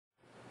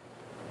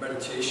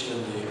meditation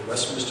in the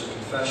Westminster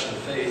Confession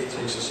of Faith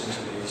takes us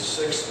into the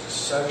 6th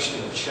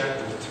section of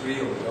chapter 3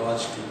 on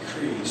God's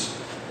decrees.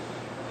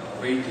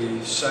 I'll read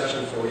the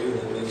section for you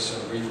and then make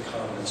some brief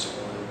comments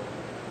on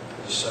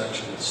the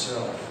section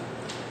itself.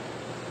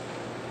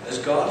 As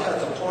God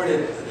hath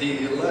appointed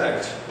the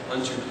elect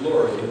unto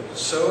glory,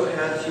 so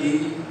hath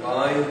he,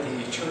 by the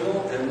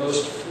eternal and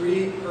most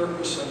free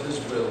purpose of his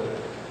will,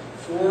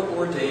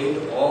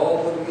 foreordained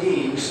all the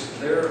means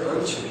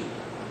thereunto.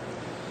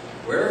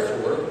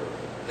 Wherefore,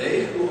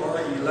 they who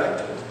are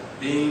elected,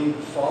 being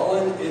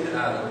fallen in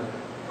Adam,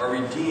 are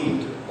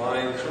redeemed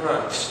by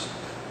Christ,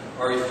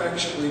 are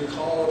effectually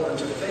called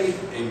unto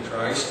faith in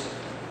Christ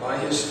by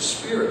his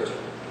Spirit,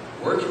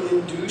 working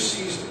in due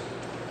season,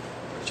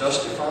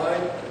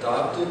 justified,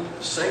 adopted,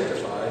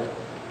 sanctified,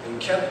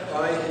 and kept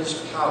by his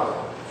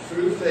power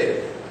through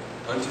faith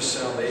unto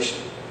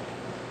salvation.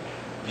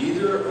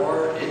 Neither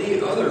are any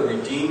other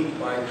redeemed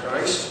by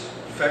Christ,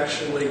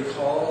 effectually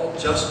called,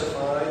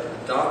 justified,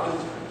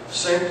 adopted,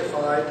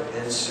 sanctified,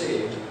 and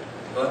saved,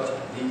 but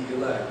the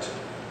elect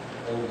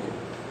only.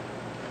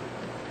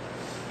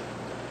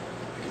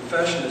 The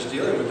confession is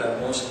dealing with that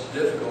most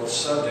difficult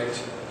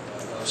subject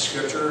of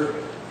Scripture,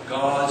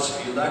 God's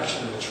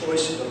election, the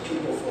choice of a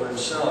people for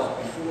himself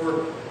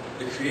before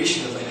the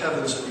creation of the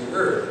heavens and the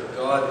earth.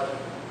 God,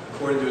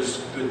 according to his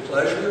good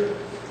pleasure,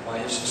 by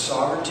his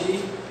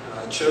sovereignty,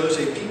 chose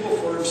a people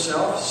for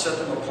himself, set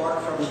them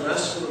apart from the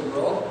rest of the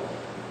world.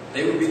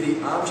 They would be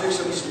the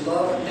objects of his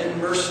love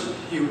and mercy.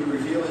 He would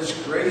reveal his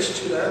grace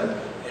to them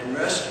and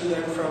rescue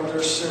them from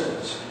their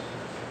sins.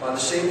 By the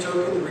same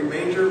token, the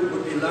remainder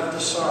would be left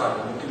aside.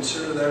 We'll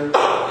consider them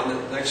in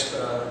the next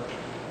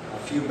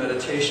few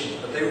meditations.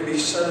 But they would be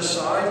set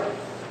aside,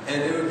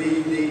 and it would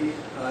be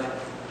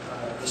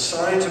the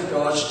signs of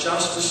God's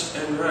justice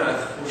and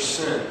wrath for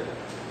sin.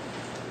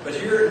 But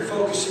here, in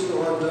focusing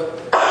on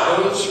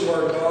those who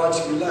are God's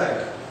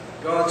elect,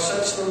 God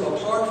sets them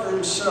apart for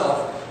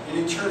himself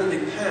in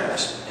eternity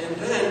past, and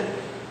then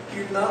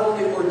he not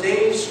only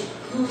ordains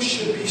who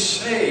should be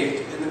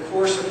saved in the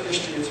course of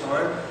history and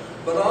time,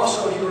 but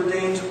also he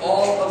ordains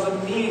all of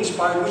the means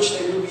by which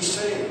they will be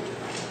saved.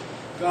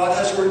 God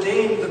has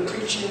ordained the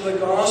preaching of the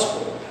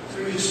gospel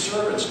through his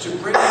servants to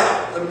bring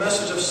the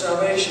message of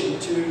salvation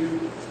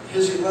to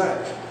his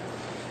elect.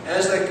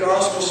 As that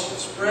gospel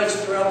spreads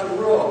throughout the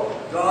world,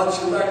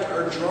 God's elect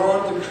are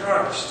drawn to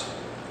Christ.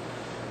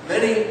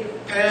 Many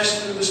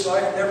pass through this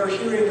life never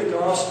hearing the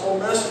gospel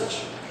message.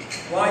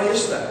 Why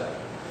is that?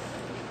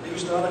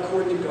 Because not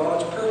according to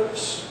God's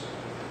purpose.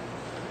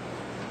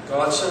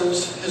 God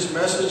sends his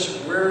message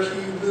where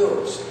he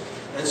wills.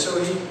 And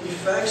so he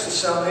effects the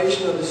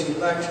salvation of his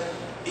elect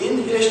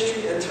in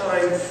history and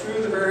time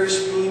through the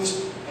various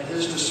means at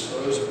his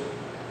disposal.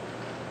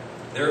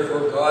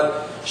 Therefore,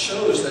 God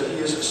shows that he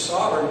is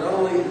sovereign not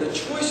only in the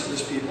choice of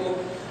his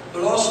people,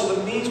 but also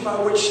the means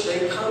by which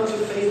they come to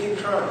faith in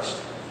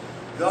Christ.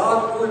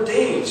 God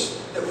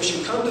ordains that we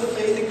should come to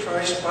faith in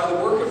Christ by the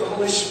work of the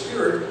Holy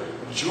Spirit,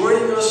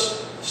 joining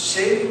us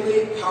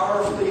savingly,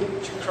 powerfully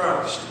to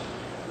Christ.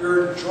 We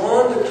are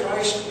drawn to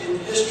Christ in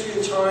history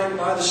and time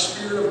by the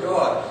Spirit of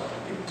God.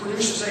 He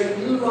produces a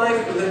new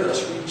life within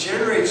us,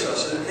 regenerates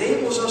us, and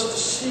enables us to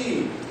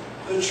see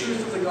the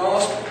truth of the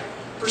gospel,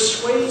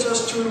 persuades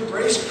us to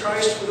embrace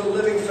Christ with a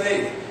living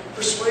faith,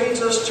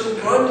 persuades us to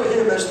run to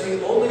him as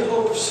the only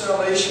hope of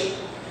salvation.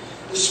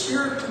 The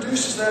Spirit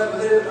produces that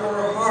within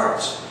our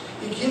hearts.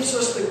 He gives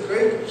us the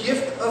great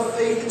gift of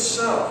faith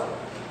itself.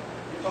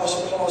 The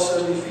Apostle Paul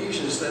says in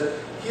Ephesians that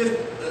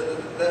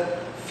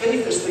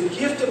faith is the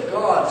gift of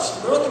God.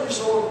 It's not the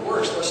result of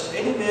works, lest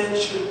any man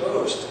should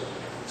boast.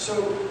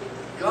 So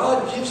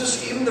God gives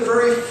us even the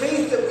very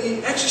faith that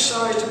we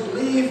exercise to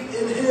believe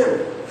in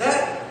him.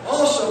 That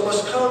also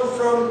must come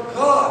from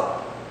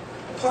God.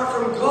 Apart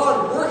from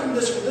God working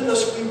this within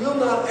us, we will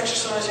not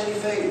exercise any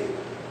faith.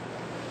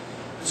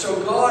 And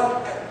so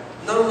God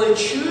not only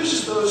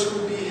chooses those who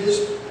will be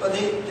his, but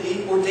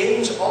he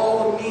ordains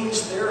all the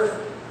means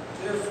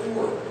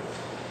therefore.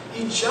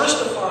 He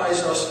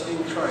justifies us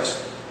in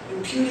Christ,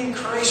 imputing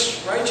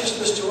Christ's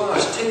righteousness to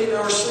us, taking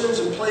our sins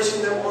and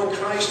placing them on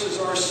Christ as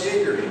our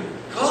Savior.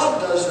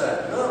 God does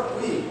that, not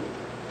we.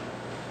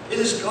 It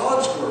is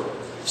God's work.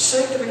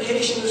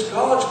 Sanctification is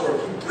God's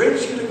work. He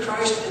brings you to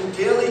Christ and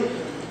daily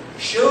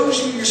shows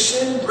you your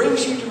sin,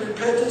 brings you to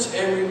repentance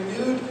and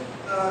renewed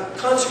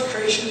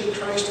consecration to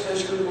Christ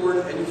as your Lord,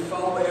 and you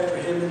follow after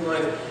him in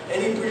life.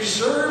 And he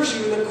preserves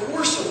you in the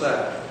course of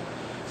that.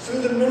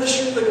 Through the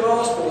ministry of the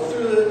gospel,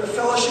 through the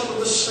fellowship of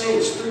the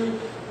saints, through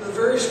the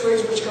various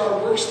ways in which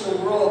God works in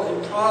the world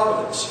in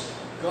providence.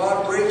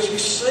 God brings you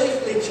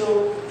safely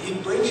till he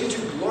brings you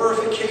to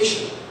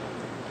glorification.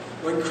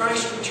 When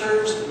Christ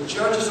returns and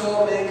judges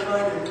all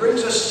mankind and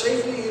brings us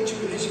safely into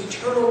his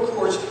eternal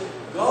courts,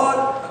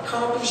 God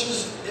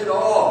accomplishes it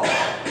all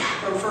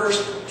from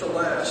first to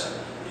last.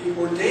 He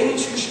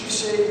ordains who should be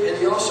saved, and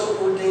he also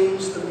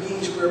ordains the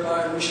means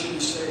whereby we should be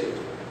saved.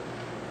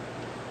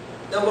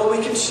 Now, when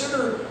we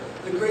consider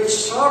the great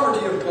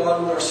sovereignty of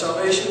God in our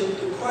salvation,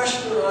 the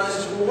question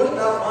arises, well, what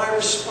about my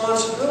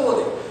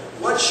responsibility?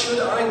 What should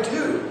I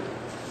do?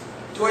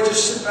 Do I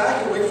just sit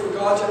back and wait for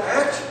God to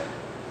act?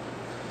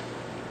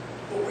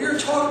 What we are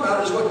talking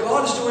about is what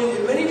God is doing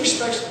in many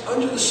respects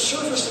under the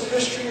surface of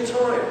history and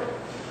time.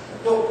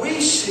 What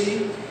we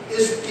see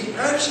is the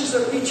actions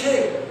that we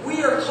take.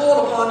 We are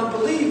called upon to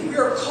believe. We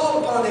are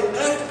called upon to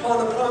act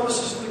upon the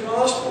promises of the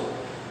gospel.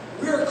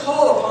 We are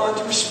called upon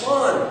to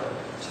respond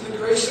to the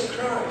grace of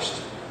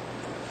Christ.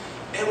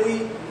 And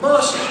we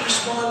must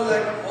respond to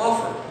that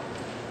offer.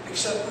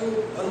 Except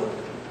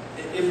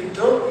if we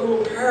don't, we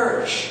will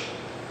perish.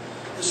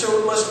 And so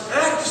we must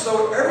act as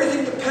though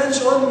everything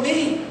depends on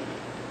me.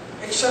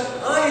 Except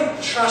I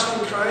trust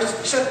in Christ,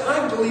 except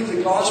I believe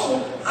the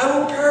gospel, I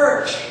will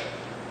perish.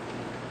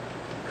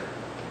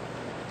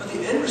 But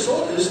the end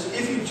result is,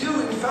 if you do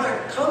in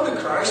fact come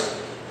to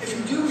Christ, if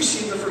you do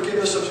receive the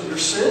forgiveness of your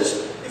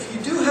sins, if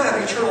you do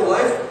have eternal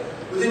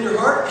life within your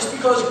heart, it's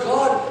because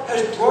God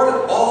has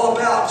brought it all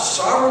about,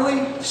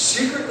 sovereignly,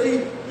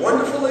 secretly,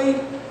 wonderfully,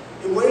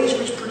 in ways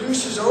which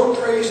produce His own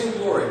praise and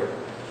glory.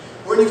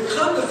 When you've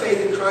come to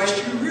faith in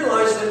Christ, you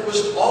realize that it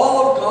was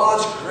all of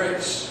God's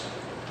grace,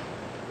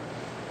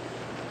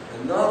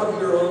 and not of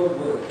your own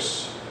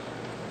works.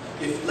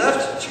 If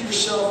left to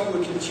yourself, you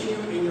would continue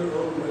in your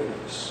own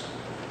ways.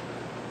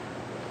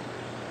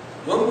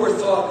 One more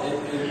thought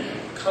in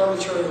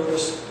commentary on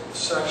this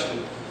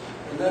section,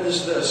 and that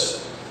is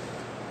this.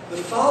 The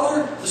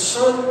Father, the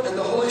Son, and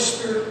the Holy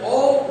Spirit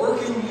all work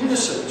in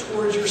unison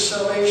towards your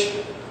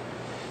salvation.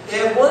 They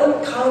have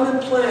one common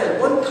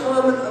plan, one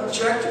common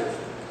objective.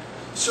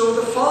 So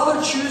if the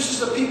Father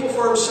chooses a people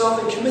for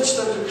Himself and commits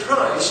them to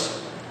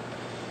Christ,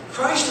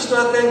 Christ does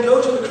not then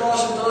go to the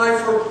cross and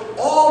die for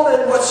all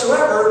men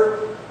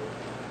whatsoever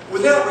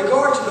without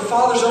regard to the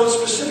Father's own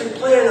specific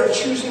plan of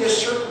choosing a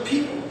certain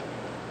people.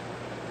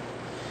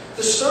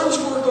 The Son's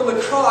work on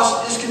the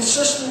cross is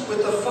consistent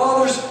with the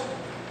Father's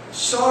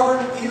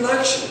sovereign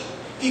election.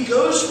 He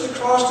goes to the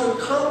cross to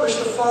accomplish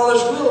the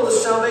Father's will, the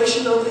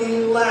salvation of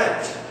the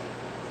elect.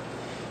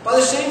 By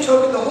the same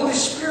token, the Holy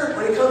Spirit,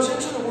 when He comes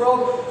into the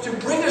world to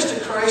bring us to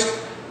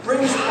Christ,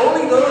 brings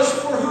only those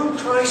for whom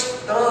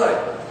Christ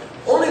died.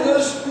 Only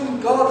those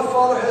whom God the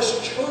Father has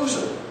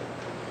chosen.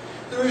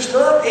 There is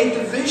not a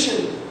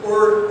division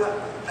or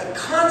a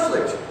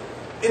conflict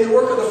in the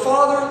work of the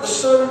Father, the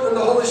Son, and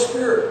the Holy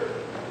Spirit.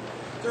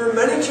 There are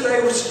many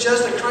today who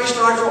suggest that Christ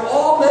died for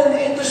all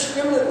men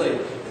indiscriminately,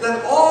 and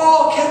that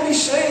all can be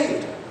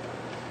saved.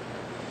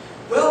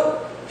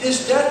 Well,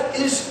 His death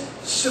is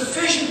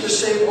sufficient to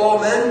save all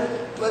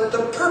men, but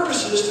the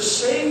purpose is to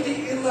save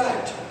the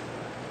elect.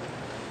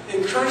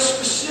 And Christ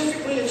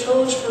specifically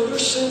atones for their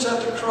sins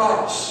at the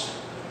cross.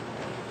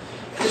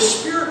 And the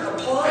Spirit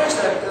applies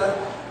that death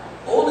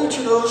only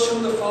to those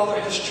whom the Father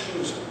has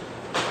chosen,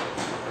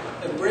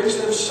 and brings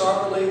them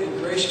sovereignly and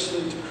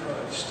graciously to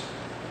Christ.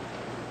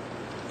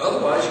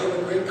 Otherwise, you have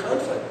a great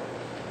conflict.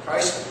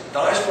 Christ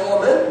dies for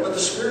all men, but the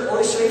Spirit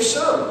only saves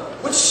some.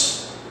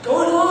 What's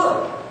going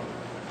on?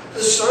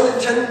 The Son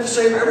intended to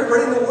save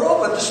everybody in the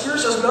world, but the Spirit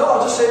says, no,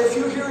 I'll just save a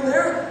few here and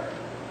there.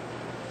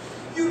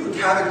 You would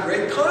have a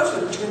great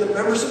conflict between the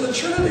members of the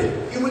Trinity.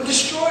 You would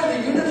destroy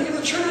the unity of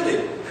the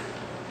Trinity.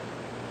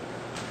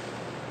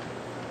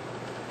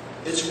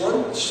 It's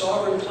one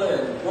sovereign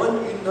plan,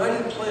 one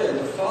united plan.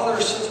 The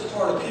Father sets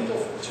apart a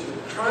people to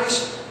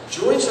Christ,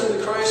 joins them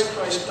to Christ.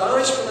 Christ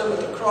dies for them at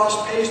the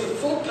cross, pays the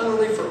full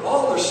penalty for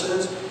all their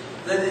sins.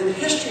 Then in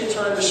history and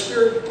time, the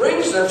Spirit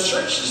brings them,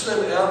 searches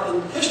them out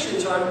in history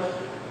and time,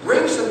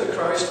 brings them to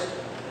Christ,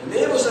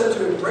 enables them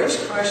to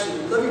embrace Christ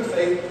with living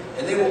faith,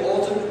 and they will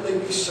ultimately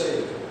be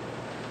saved.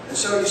 And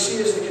so you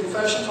see, as the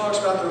confession talks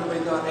about, there will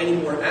be not any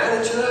more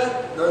added to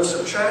that, none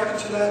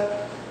subtracted to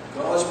that.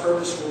 God's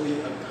purpose will be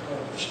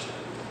accomplished.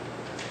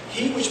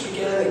 He which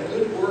began a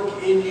good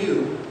work in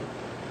you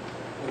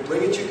will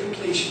bring it to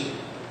completion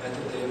at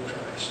the day of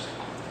Christ.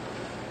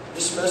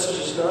 This message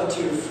is not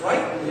to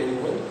frighten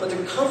anyone, but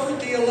to comfort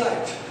the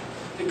elect,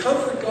 to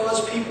comfort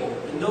God's people,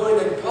 in knowing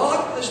that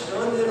God has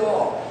done it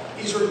all.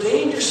 He's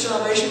ordained your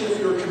salvation. If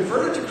you are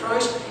converted to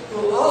Christ, He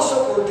will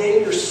also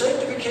ordain your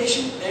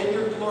sanctification and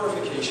your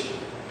glorification.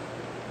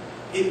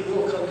 It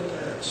will come to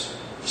pass.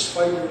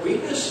 Despite your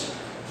weakness,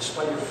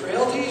 despite your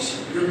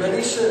frailties, your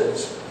many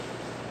sins,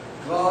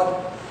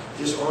 God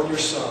is on your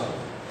side.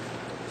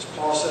 As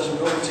Paul says in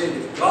Romans 8,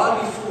 if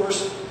God be for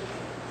us,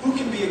 who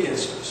can be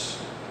against us?